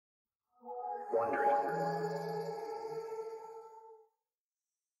Wondery.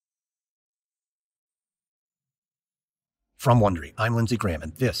 From Wondery, I'm Lindsay Graham,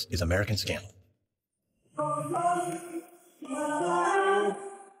 and this is American Scandal.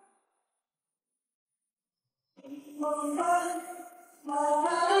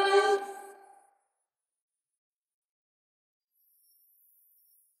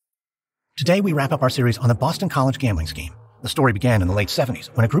 Today, we wrap up our series on the Boston College gambling scheme. The story began in the late 70s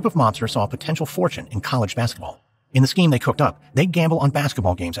when a group of mobsters saw a potential fortune in college basketball. In the scheme they cooked up, they'd gamble on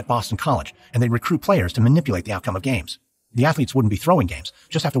basketball games at Boston College, and they'd recruit players to manipulate the outcome of games. The athletes wouldn't be throwing games,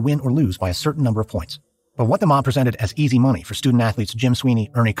 just have to win or lose by a certain number of points. But what the mob presented as easy money for student athletes Jim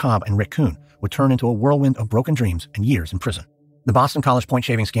Sweeney, Ernie Cobb, and Rick Kuhn would turn into a whirlwind of broken dreams and years in prison. The Boston College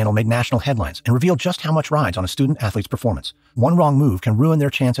point-shaving scandal made national headlines and revealed just how much rides on a student athlete's performance. One wrong move can ruin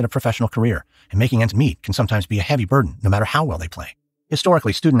their chance at a professional career, and making ends meet can sometimes be a heavy burden no matter how well they play.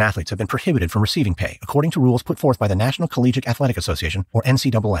 Historically, student athletes have been prohibited from receiving pay according to rules put forth by the National Collegiate Athletic Association, or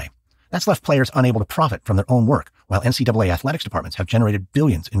NCAA. That's left players unable to profit from their own work, while NCAA athletics departments have generated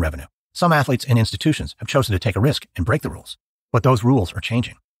billions in revenue. Some athletes and institutions have chosen to take a risk and break the rules. But those rules are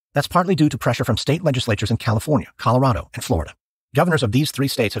changing. That's partly due to pressure from state legislatures in California, Colorado, and Florida. Governors of these three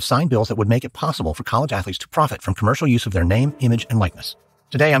states have signed bills that would make it possible for college athletes to profit from commercial use of their name, image, and likeness.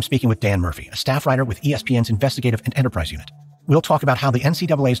 Today, I'm speaking with Dan Murphy, a staff writer with ESPN's Investigative and Enterprise Unit. We'll talk about how the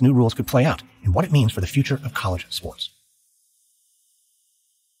NCAA's new rules could play out and what it means for the future of college sports.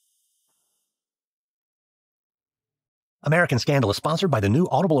 American Scandal is sponsored by the new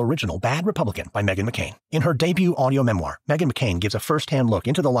Audible original Bad Republican by Meghan McCain. In her debut audio memoir, Meghan McCain gives a first-hand look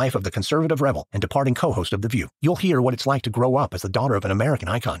into the life of the conservative rebel and departing co-host of The View. You'll hear what it's like to grow up as the daughter of an American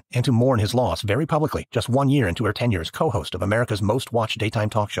icon and to mourn his loss very publicly just 1 year into her tenure as co-host of America's most-watched daytime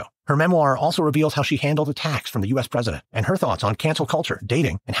talk show. Her memoir also reveals how she handled attacks from the U.S. president and her thoughts on cancel culture,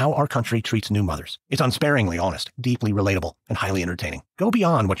 dating, and how our country treats new mothers. It's unsparingly honest, deeply relatable, and highly entertaining. Go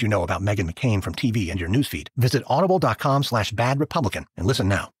beyond what you know about Meghan McCain from TV and your newsfeed. Visit audible.com/Bad Republican and listen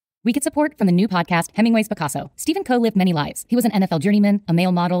now. We get support from the new podcast, Hemingway's Picasso. Stephen Coe lived many lives. He was an NFL journeyman, a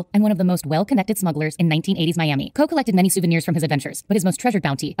male model, and one of the most well-connected smugglers in 1980s Miami. Coe collected many souvenirs from his adventures, but his most treasured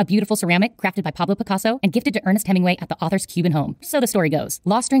bounty, a beautiful ceramic crafted by Pablo Picasso and gifted to Ernest Hemingway at the author's Cuban home. So the story goes.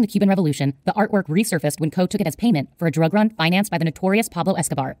 Lost during the Cuban Revolution, the artwork resurfaced when Coe took it as payment for a drug run financed by the notorious Pablo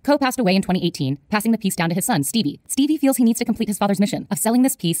Escobar. Coe passed away in 2018, passing the piece down to his son, Stevie. Stevie feels he needs to complete his father's mission of selling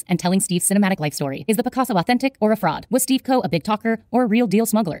this piece and telling Steve's cinematic life story. Is the Picasso authentic or a fraud? Was Steve Coe a big talker or a real deal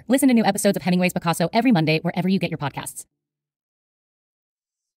smuggler? Listen to new episodes of Hemingway's Picasso every Monday wherever you get your podcasts.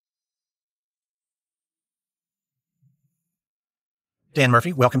 Dan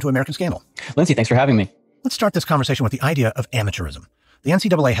Murphy, welcome to American Scandal. Lindsay, thanks for having me. Let's start this conversation with the idea of amateurism. The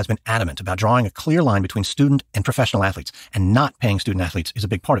NCAA has been adamant about drawing a clear line between student and professional athletes, and not paying student athletes is a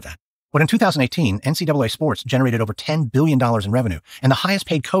big part of that. But in 2018, NCAA sports generated over $10 billion in revenue, and the highest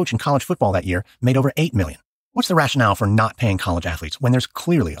paid coach in college football that year made over $8 million. What's the rationale for not paying college athletes when there's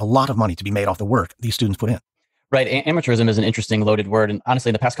clearly a lot of money to be made off the work these students put in? Right. Amateurism is an interesting loaded word. And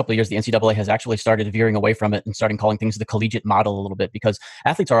honestly, in the past couple of years, the NCAA has actually started veering away from it and starting calling things the collegiate model a little bit, because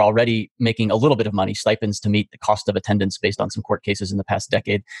athletes are already making a little bit of money, stipends to meet the cost of attendance based on some court cases in the past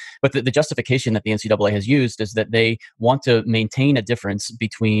decade. But the justification that the NCAA has used is that they want to maintain a difference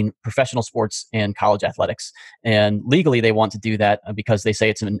between professional sports and college athletics. And legally, they want to do that because they say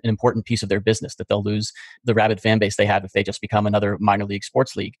it's an important piece of their business, that they'll lose the rabid fan base they have if they just become another minor league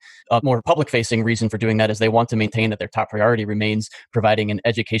sports league. A more public-facing reason for doing that is they want to maintain that their top priority remains providing an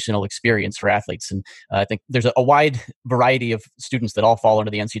educational experience for athletes. And I think there's a wide variety of students that all fall under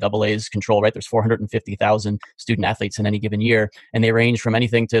the NCAA's control, right? There's 450,000 student athletes in any given year, and they range from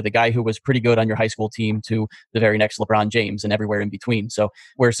anything to the guy who was pretty good on your high school team to the very next LeBron James and everywhere in between. So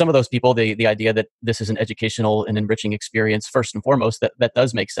where some of those people, the idea that this is an educational and enriching experience, first and foremost, that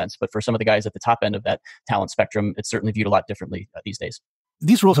does make sense. But for some of the guys at the top end of that talent spectrum, it's certainly viewed a lot differently these days.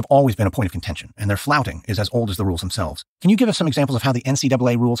 These rules have always been a point of contention, and their flouting is as old as the rules themselves. Can you give us some examples of how the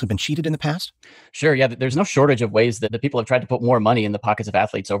NCAA rules have been cheated in the past? Sure. Yeah. There's no shortage of ways that the people have tried to put more money in the pockets of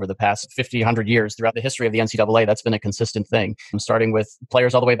athletes over the past 50, 100 years. Throughout the history of the NCAA, that's been a consistent thing. Starting with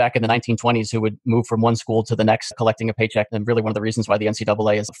players all the way back in the 1920s who would move from one school to the next, collecting a paycheck. And really one of the reasons why the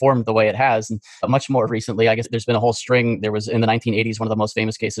NCAA has formed the way it has. And much more recently, I guess there's been a whole string. There was in the 1980s, one of the most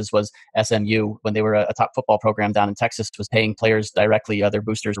famous cases was SMU, when they were a top football program down in Texas, was paying players directly their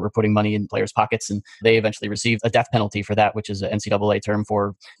boosters were putting money in players' pockets, and they eventually received a death penalty for that, which is an NCAA term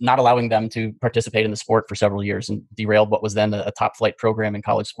for not allowing them to participate in the sport for several years, and derailed what was then a top flight program in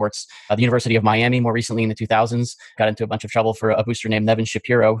college sports. The University of Miami, more recently in the 2000s, got into a bunch of trouble for a booster named Nevin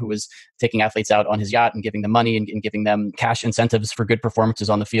Shapiro, who was taking athletes out on his yacht and giving them money and giving them cash incentives for good performances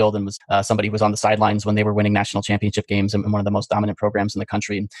on the field, and was somebody who was on the sidelines when they were winning national championship games and one of the most dominant programs in the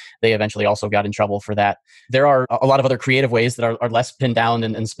country. And they eventually also got in trouble for that. There are a lot of other creative ways that are less pinned down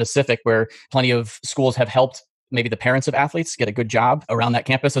and specific, where plenty of schools have helped maybe the parents of athletes get a good job around that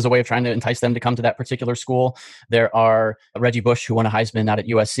campus as a way of trying to entice them to come to that particular school. There are Reggie Bush, who won a Heisman out at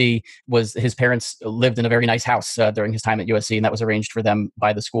USC, his parents lived in a very nice house during his time at USC, and that was arranged for them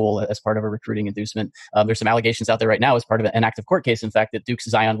by the school as part of a recruiting inducement. There's some allegations out there right now as part of an active court case, in fact, that Duke's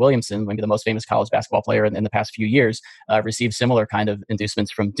Zion Williamson, maybe the most famous college basketball player in the past few years, received similar kind of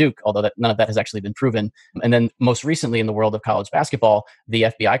inducements from Duke, although none of that has actually been proven. And then most recently in the world of college basketball, the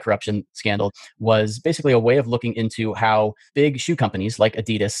FBI corruption scandal was basically a way of looking into how big shoe companies like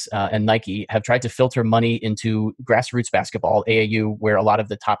Adidas and Nike have tried to filter money into grassroots basketball, AAU, where a lot of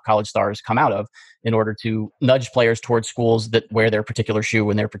the top college stars come out of, in order to nudge players towards schools that wear their particular shoe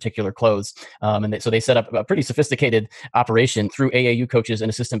and their particular clothes. So they set up a pretty sophisticated operation through AAU coaches and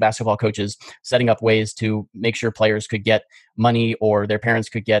assistant basketball coaches, setting up ways to make sure players could get money or their parents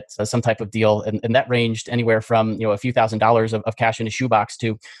could get some type of deal. And that ranged anywhere from a few $1,000s of cash in a shoebox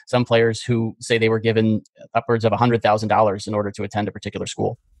to some players who say they were given upwards of $100,000 in order to attend a particular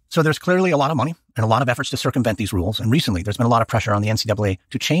school. So there's clearly a lot of money and a lot of efforts to circumvent these rules. And recently, there's been a lot of pressure on the NCAA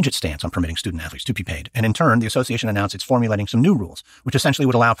to change its stance on permitting student athletes to be paid. And in turn, the association announced it's formulating some new rules, which essentially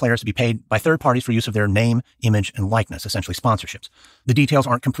would allow players to be paid by third parties for use of their name, image, and likeness, essentially sponsorships. The details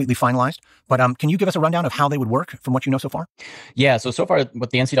aren't completely finalized, but can you give us a rundown of how they would work from what you know so far? Yeah, so far, what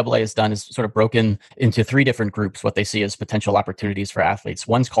the NCAA has done is sort of broken into three different groups, what they see as potential opportunities for athletes.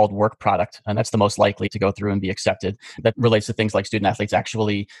 One's called work product, and that's the most likely to go through and be accepted. That relates to things like student athletes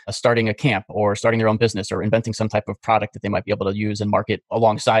actually starting a camp or starting their own business or inventing some type of product that they might be able to use and market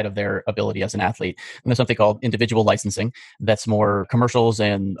alongside of their ability as an athlete. And there's something called individual licensing. That's more commercials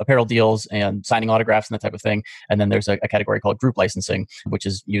and apparel deals and signing autographs and that type of thing. And then there's a category called group licensing, which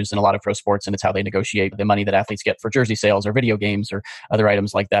is used in a lot of pro sports, and it's how they negotiate the money that athletes get for jersey sales or video games or other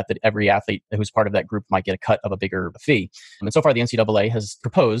items like that every athlete who's part of that group might get a cut of a bigger fee. And so far, the NCAA has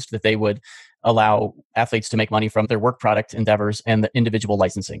proposed that they would allow athletes to make money from their work product endeavors and the individual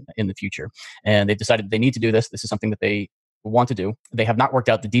licensing in the future. And they've decided they need to do this. This is something that they want to do. They have not worked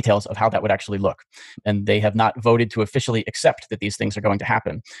out the details of how that would actually look. And they have not voted to officially accept that these things are going to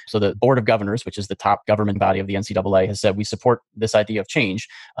happen. So the Board of Governors, which is the top government body of the NCAA, has said, we support this idea of change.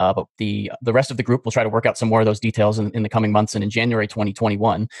 But the rest of the group will try to work out some more of those details in the coming months. And in January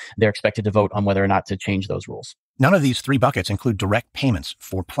 2021, they're expected to vote on whether or not to change those rules. None of these three buckets include direct payments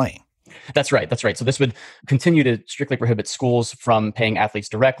for playing. That's right. So this would continue to strictly prohibit schools from paying athletes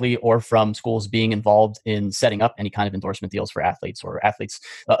directly or from schools being involved in setting up any kind of endorsement deals for athletes or athletes.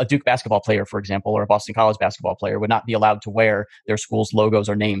 A Duke basketball player, for example, or a Boston College basketball player would not be allowed to wear their school's logos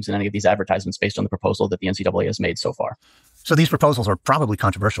or names in any of these advertisements based on the proposal that the NCAA has made so far. So these proposals are probably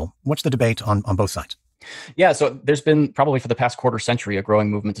controversial. What's the debate on both sides? Yeah, so there's been probably for the past quarter century a growing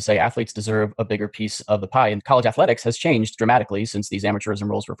movement to say athletes deserve a bigger piece of the pie. And college athletics has changed dramatically since these amateurism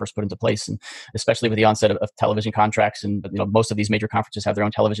rules were first put into place, and especially with the onset of television contracts. And most of these major conferences have their own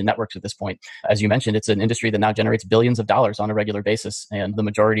television networks at this point. As you mentioned, it's an industry that now generates billions of dollars on a regular basis, and the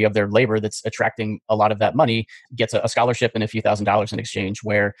majority of their labor that's attracting a lot of that money gets a scholarship and a few $1,000s in exchange,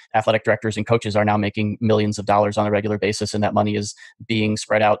 where athletic directors and coaches are now making millions of dollars on a regular basis, and that money is being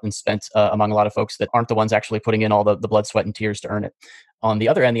spread out and spent among a lot of folks that aren't the ones actually putting in all the blood, sweat, and tears to earn it. On the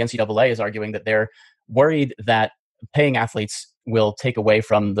other end, the NCAA is arguing that they're worried that paying athletes will take away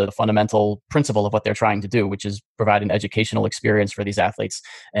from the fundamental principle of what they're trying to do, which is provide an educational experience for these athletes.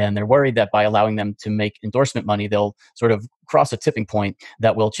 And they're worried that by allowing them to make endorsement money, they'll sort of cross a tipping point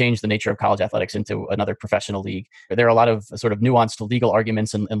that will change the nature of college athletics into another professional league. There are a lot of sort of nuanced legal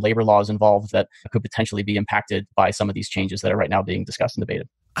arguments and labor laws involved that could potentially be impacted by some of these changes that are right now being discussed and debated.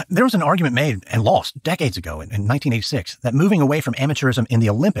 There was an argument made and lost decades ago in 1986 that moving away from amateurism in the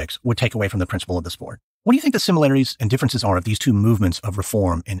Olympics would take away from the principle of the sport. What do you think the similarities and differences are of these two movements of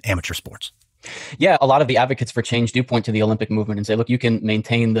reform in amateur sports? Yeah, a lot of the advocates for change do point to the Olympic movement and say, look, you can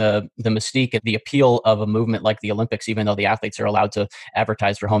maintain the mystique and the appeal of a movement like the Olympics, even though the athletes are allowed to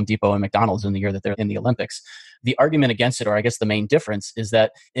advertise for Home Depot and McDonald's in the year that they're in the Olympics. The argument against it, or I guess the main difference, is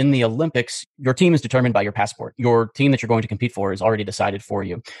that in the Olympics, your team is determined by your passport. Your team that you're going to compete for is already decided for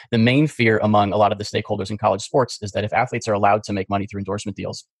you. The main fear among a lot of the stakeholders in college sports is that if athletes are allowed to make money through endorsement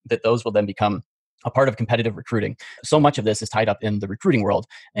deals, that those will then become a part of competitive recruiting. So much of this is tied up in the recruiting world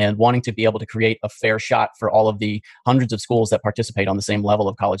and wanting to be able to create a fair shot for all of the hundreds of schools that participate on the same level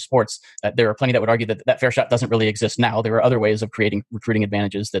of college sports. There are plenty that would argue that that fair shot doesn't really exist now. There are other ways of creating recruiting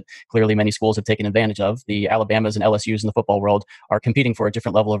advantages that clearly many schools have taken advantage of. The Alabamas and LSUs in the football world are competing for a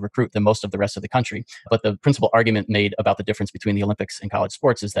different level of recruit than most of the rest of the country. But the principal argument made about the difference between the Olympics and college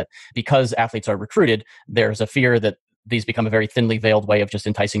sports is that because athletes are recruited, there's a fear that these become a very thinly veiled way of just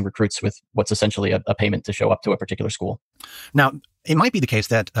enticing recruits with what's essentially a payment to show up to a particular school. Now, it might be the case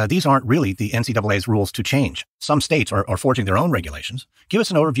that these aren't really the NCAA's rules to change. Some states are forging their own regulations. Give us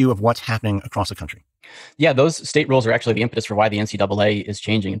an overview of what's happening across the country. Yeah, those state rules are actually the impetus for why the NCAA is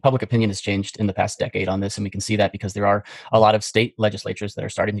changing. And public opinion has changed in the past decade on this. And we can see that because there are a lot of state legislatures that are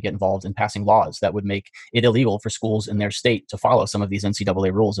starting to get involved in passing laws that would make it illegal for schools in their state to follow some of these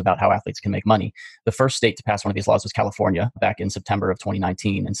NCAA rules about how athletes can make money. The first state to pass one of these laws was California back in September of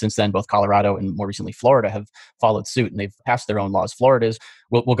 2019. And since then, both Colorado and more recently Florida have followed suit, and they've passed their own laws. Florida's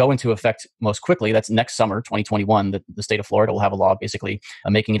will go into effect most quickly. That's next summer, 2021. The state of Florida will have a law basically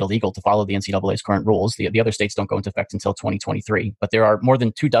making it illegal to follow the NCAA's current rules. The other states don't go into effect until 2023. But there are more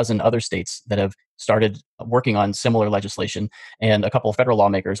than 24 other states that have started working on similar legislation, and a couple of federal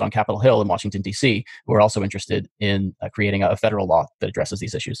lawmakers on Capitol Hill in Washington, D.C., who are also interested in creating a federal law that addresses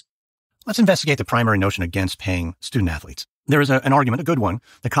these issues. Let's investigate the primary notion against paying student athletes. There is an argument, a good one,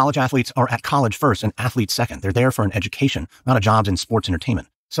 that college athletes are at college first and athletes second. They're there for an education, not a job in sports entertainment.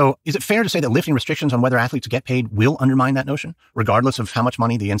 So is it fair to say that lifting restrictions on whether athletes get paid will undermine that notion, regardless of how much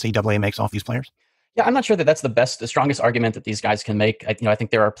money the NCAA makes off these players? Yeah, I'm not sure that that's the strongest argument that these guys can make. I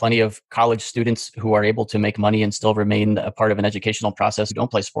think there are plenty of college students who are able to make money and still remain a part of an educational process who don't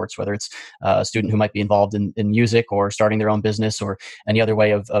play sports, whether it's a student who might be involved in music or starting their own business or any other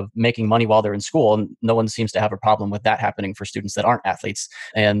way of making money while they're in school. And no one seems to have a problem with that happening for students that aren't athletes.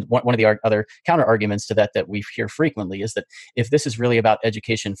 And one of the other counter arguments to that we hear frequently is that if this is really about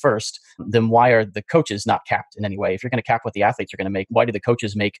education first, then why are the coaches not capped in any way? If you're going to cap what the athletes are going to make, why do the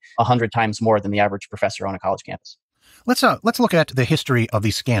coaches make 100 times more than the average professor on a college campus? Let's look at the history of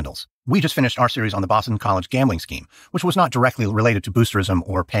these scandals. We just finished our series on the Boston College gambling scheme, which was not directly related to boosterism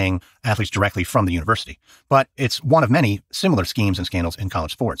or paying athletes directly from the university, but it's one of many similar schemes and scandals in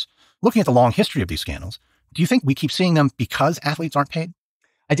college sports. Looking at the long history of these scandals, do you think we keep seeing them because athletes aren't paid?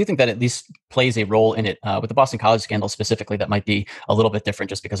 I do think that at least plays a role in it. With the Boston College scandal specifically, that might be a little bit different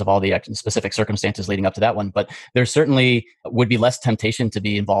just because of all the specific circumstances leading up to that one. But there certainly would be less temptation to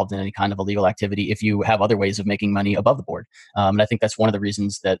be involved in any kind of illegal activity if you have other ways of making money above the board. And I think that's one of the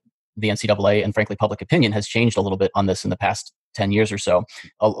reasons that the NCAA and frankly public opinion has changed a little bit on this in the past 10 years or so.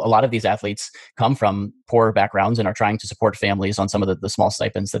 A lot of these athletes come from poor backgrounds and are trying to support families on some of the small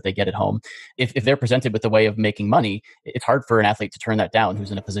stipends that they get at home. If they're presented with a way of making money, it's hard for an athlete to turn that down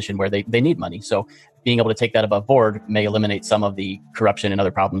who's in a position where they need money. So being able to take that above board may eliminate some of the corruption and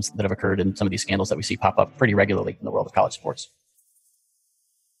other problems that have occurred in some of these scandals that we see pop up pretty regularly in the world of college sports.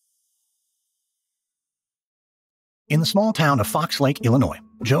 In the small town of Fox Lake, Illinois,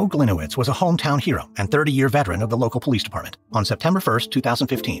 Joe Glinowitz was a hometown hero and 30-year veteran of the local police department. On September 1st,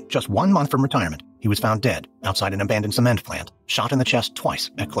 2015, just 1 month from retirement, he was found dead outside an abandoned cement plant, shot in the chest twice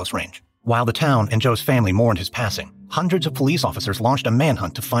at close range. While the town and Joe's family mourned his passing, hundreds of police officers launched a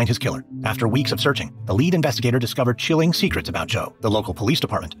manhunt to find his killer. After weeks of searching, the lead investigator discovered chilling secrets about Joe, the local police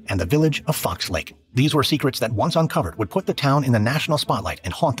department, and the village of Fox Lake. These were secrets that once uncovered would put the town in the national spotlight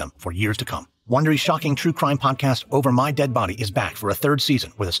and haunt them for years to come. Wondery's shocking true crime podcast, Over My Dead Body, is back for a 3rd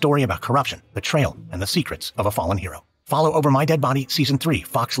season with a story about corruption, betrayal, and the secrets of a fallen hero. Follow Over My Dead Body Season 3,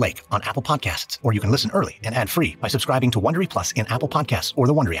 Fox Lake, on Apple Podcasts, or you can listen early and ad-free by subscribing to Wondery Plus in Apple Podcasts or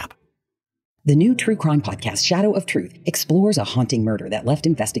the Wondery app. The new true crime podcast, Shadow of Truth, explores a haunting murder that left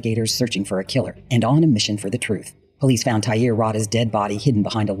investigators searching for a killer and on a mission for the truth. Police found Tyir Rada's dead body hidden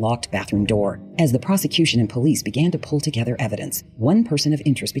behind a locked bathroom door. As the prosecution and police began to pull together evidence, one person of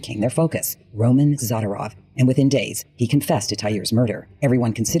interest became their focus, Roman Zadorov, and within days, he confessed to Tyir's murder.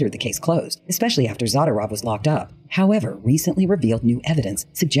 Everyone considered the case closed, especially after Zadorov was locked up. However, recently revealed new evidence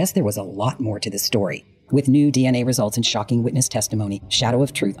suggests there was a lot more to this story. With new DNA results and shocking witness testimony, Shadow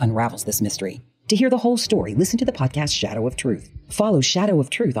of Truth unravels this mystery. To hear the whole story, listen to the podcast Shadow of Truth. Follow Shadow of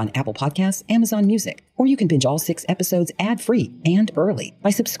Truth on Apple Podcasts, Amazon Music, or you can binge all 6 episodes ad-free and early by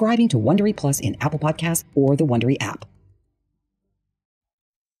subscribing to Wondery Plus in Apple Podcasts or the Wondery app.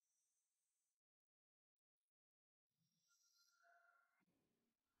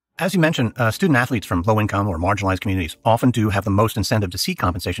 As you mentioned, student athletes from low-income or marginalized communities often do have the most incentive to seek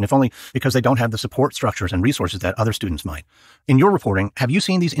compensation, if only because they don't have the support structures and resources that other students might. In your reporting, have you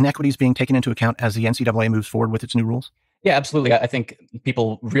seen these inequities being taken into account as the NCAA moves forward with its new rules? Yeah, absolutely. I think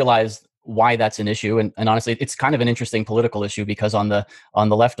people realize why that's an issue. And honestly, it's kind of an interesting political issue because on the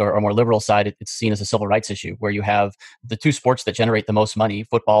left or more liberal side, it's seen as a civil rights issue where you have the two sports that generate the most money,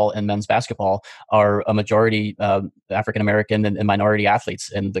 football and men's basketball, are a majority African-American and minority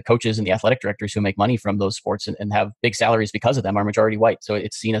athletes. And the coaches and the athletic directors who make money from those sports and have big salaries because of them are majority white. So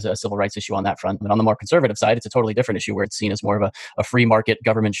it's seen as a civil rights issue on that front. But on the more conservative side, it's a totally different issue where it's seen as more of a free market.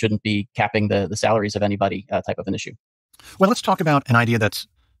 Government shouldn't be capping the salaries of anybody type of an issue. Well, let's talk about an idea that's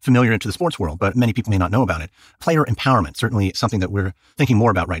familiar to the sports world, but many people may not know about it. Player empowerment, certainly something that we're thinking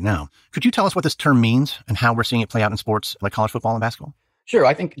more about right now. Could you tell us what this term means and how we're seeing it play out in sports like college football and basketball? Sure.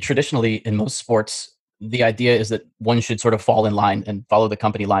 I think traditionally in most sports, the idea is that one should sort of fall in line and follow the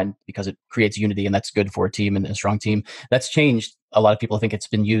company line because it creates unity and that's good for a team and a strong team. That's changed. A lot of people think it's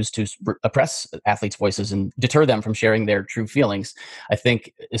been used to oppress athletes' voices and deter them from sharing their true feelings. I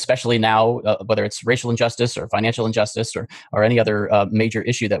think, especially now, whether it's racial injustice or financial injustice or any other major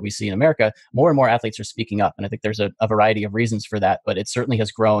issue that we see in America, more and more athletes are speaking up. And I think there's a variety of reasons for that, but it certainly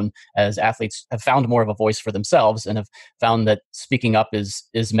has grown as athletes have found more of a voice for themselves and have found that speaking up is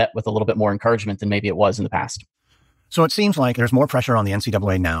met with a little bit more encouragement than maybe it was in the past. So it seems like there's more pressure on the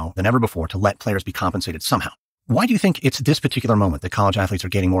NCAA now than ever before to let players be compensated somehow. Why do you think it's this particular moment that college athletes are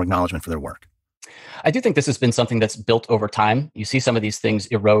getting more acknowledgement for their work? I do think this has been something that's built over time. You see some of these things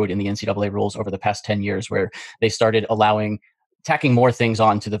erode in the NCAA rules over the past 10 years where they started tacking more things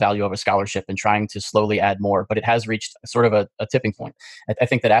on to the value of a scholarship and trying to slowly add more, but it has reached sort of a tipping point. I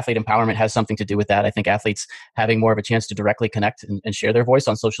think that athlete empowerment has something to do with that. I think athletes having more of a chance to directly connect and share their voice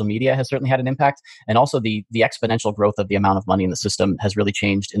on social media has certainly had an impact. And also the exponential growth of the amount of money in the system has really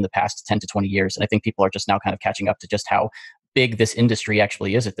changed in the past 10 to 20 years. And I think people are just now kind of catching up to just how big this industry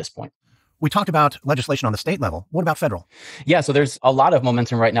actually is at this point. We talked about legislation on the state level. What about federal? Yeah, so there's a lot of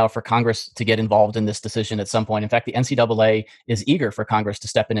momentum right now for Congress to get involved in this decision at some point. In fact, the NCAA is eager for Congress to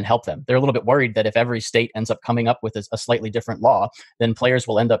step in and help them. They're a little bit worried that if every state ends up coming up with a slightly different law, then players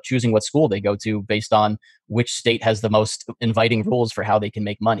will end up choosing what school they go to based on which state has the most inviting rules for how they can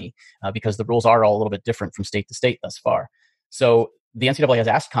make money, because the rules are all a little bit different from state to state thus far. So the NCAA has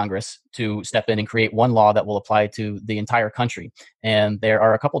asked Congress to step in and create one law that will apply to the entire country. And there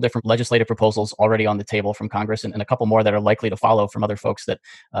are a couple different legislative proposals already on the table from Congress and a couple more that are likely to follow from other folks that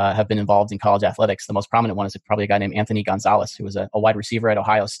have been involved in college athletics. The most prominent one is probably a guy named Anthony Gonzalez, who was a wide receiver at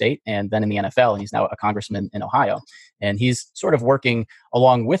Ohio State and then in the NFL, and he's now a congressman in Ohio. And he's sort of working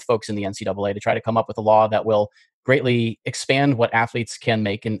along with folks in the NCAA to try to come up with a law that will greatly expand what athletes can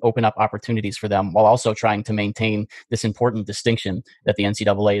make and open up opportunities for them while also trying to maintain this important distinction that the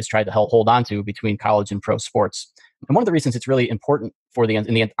NCAA has tried to hold on to between college and pro sports. And one of the reasons it's really important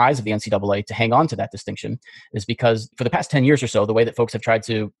in the eyes of the NCAA to hang on to that distinction is because for the past 10 years or so, the way that folks have tried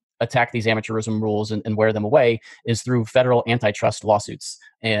to attack these amateurism rules and wear them away is through federal antitrust lawsuits.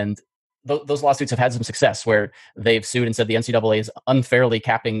 And those lawsuits have had some success where they've sued and said the NCAA is unfairly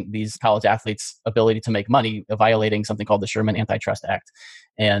capping these college athletes' ability to make money, violating something called the Sherman Antitrust Act.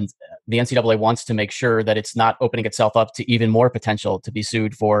 And the NCAA wants to make sure that it's not opening itself up to even more potential to be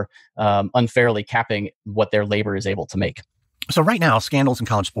sued for unfairly capping what their labor is able to make. So right now, scandals in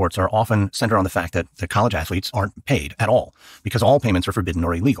college sports are often centered on the fact that the college athletes aren't paid at all because all payments are forbidden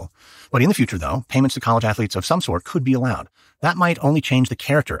or illegal. But in the future, though, payments to college athletes of some sort could be allowed. That might only change the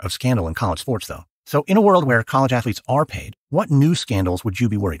character of scandal in college sports, though. So in a world where college athletes are paid, what new scandals would you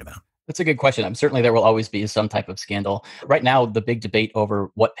be worried about? That's a good question. Certainly there will always be some type of scandal. Right now, the big debate over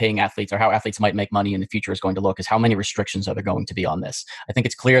what paying athletes or how athletes might make money in the future is going to look is how many restrictions are there going to be on this. I think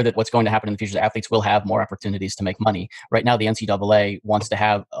it's clear that what's going to happen in the future is athletes will have more opportunities to make money. Right now, the NCAA wants to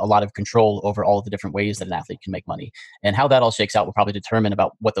have a lot of control over all of the different ways that an athlete can make money. And how that all shakes out will probably determine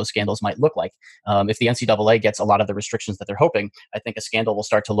about what those scandals might look like. If the NCAA gets a lot of the restrictions that they're hoping, I think a scandal will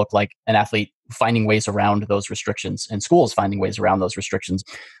start to look like an athlete finding ways around those restrictions and schools finding ways around those restrictions.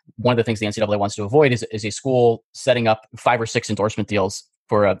 One of the things the NCAA wants to avoid is a school setting up 5 or 6 endorsement deals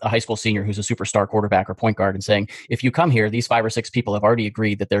for a high school senior who's a superstar quarterback or point guard and saying, if you come here, these 5 or 6 people have already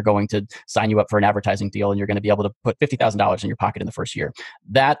agreed that they're going to sign you up for an advertising deal and you're going to be able to put $50,000 in your pocket in the first year.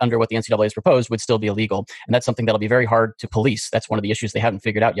 That, under what the NCAA has proposed, would still be illegal. And that's something that'll be very hard to police. That's one of the issues they haven't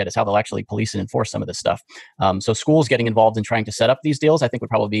figured out yet, is how they'll actually police and enforce some of this stuff. So schools getting involved in trying to set up these deals, I think, would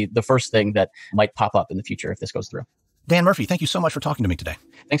probably be the first thing that might pop up in the future if this goes through. Dan Murphy, thank you so much for talking to me today.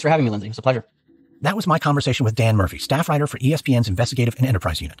 Thanks for having me, Lindsay. It was a pleasure. That was my conversation with Dan Murphy, staff writer for ESPN's Investigative and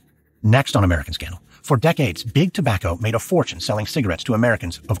Enterprise Unit. Next on American Scandal. For decades, big tobacco made a fortune selling cigarettes to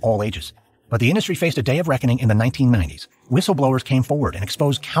Americans of all ages. But the industry faced a day of reckoning in the 1990s. Whistleblowers came forward and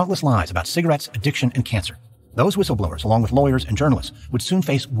exposed countless lies about cigarettes, addiction, and cancer. Those whistleblowers, along with lawyers and journalists, would soon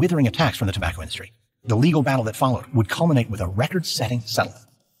face withering attacks from the tobacco industry. The legal battle that followed would culminate with a record-setting settlement.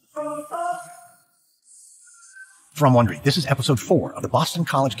 From Wondery, this is episode 4 of the Boston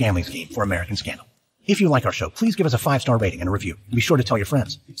College Gambling Scheme for American Scandal. If you like our show, please give us a 5-star rating and a review. Be sure to tell your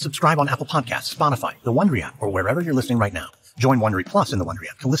friends. Subscribe on Apple Podcasts, Spotify, the Wondery app, or wherever you're listening right now. Join Wondery Plus in the Wondery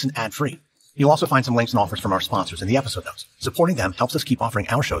app to listen ad-free. You'll also find some links and offers from our sponsors in the episode notes. Supporting them helps us keep offering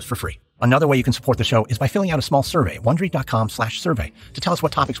our shows for free. Another way you can support the show is by filling out a small survey at Wondery.com/survey to tell us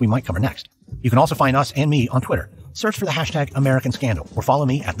what topics we might cover next. You can also find us and me on Twitter. Search for the hashtag American Scandal or follow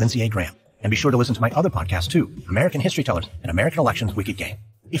me at Lindsay A. Graham. And be sure to listen to my other podcasts too, American History Tellers and American Elections Wicked Game.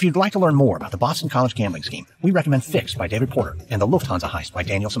 If you'd like to learn more about the Boston College Gambling Scheme, we recommend Fixed by David Porter and The Lufthansa Heist by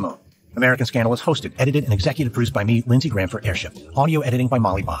Daniel Simone. American Scandal is hosted, edited, and executive produced by me, Lindsay Graham, for Airship. Audio editing by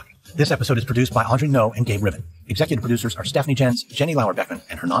Molly Bach. This episode is produced by Audrey No and Gabe Ribbon. Executive producers are Stephanie Jens, Jenny Lauer-Beckman,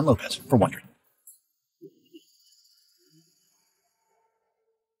 and Hernan Lopez for Wondery.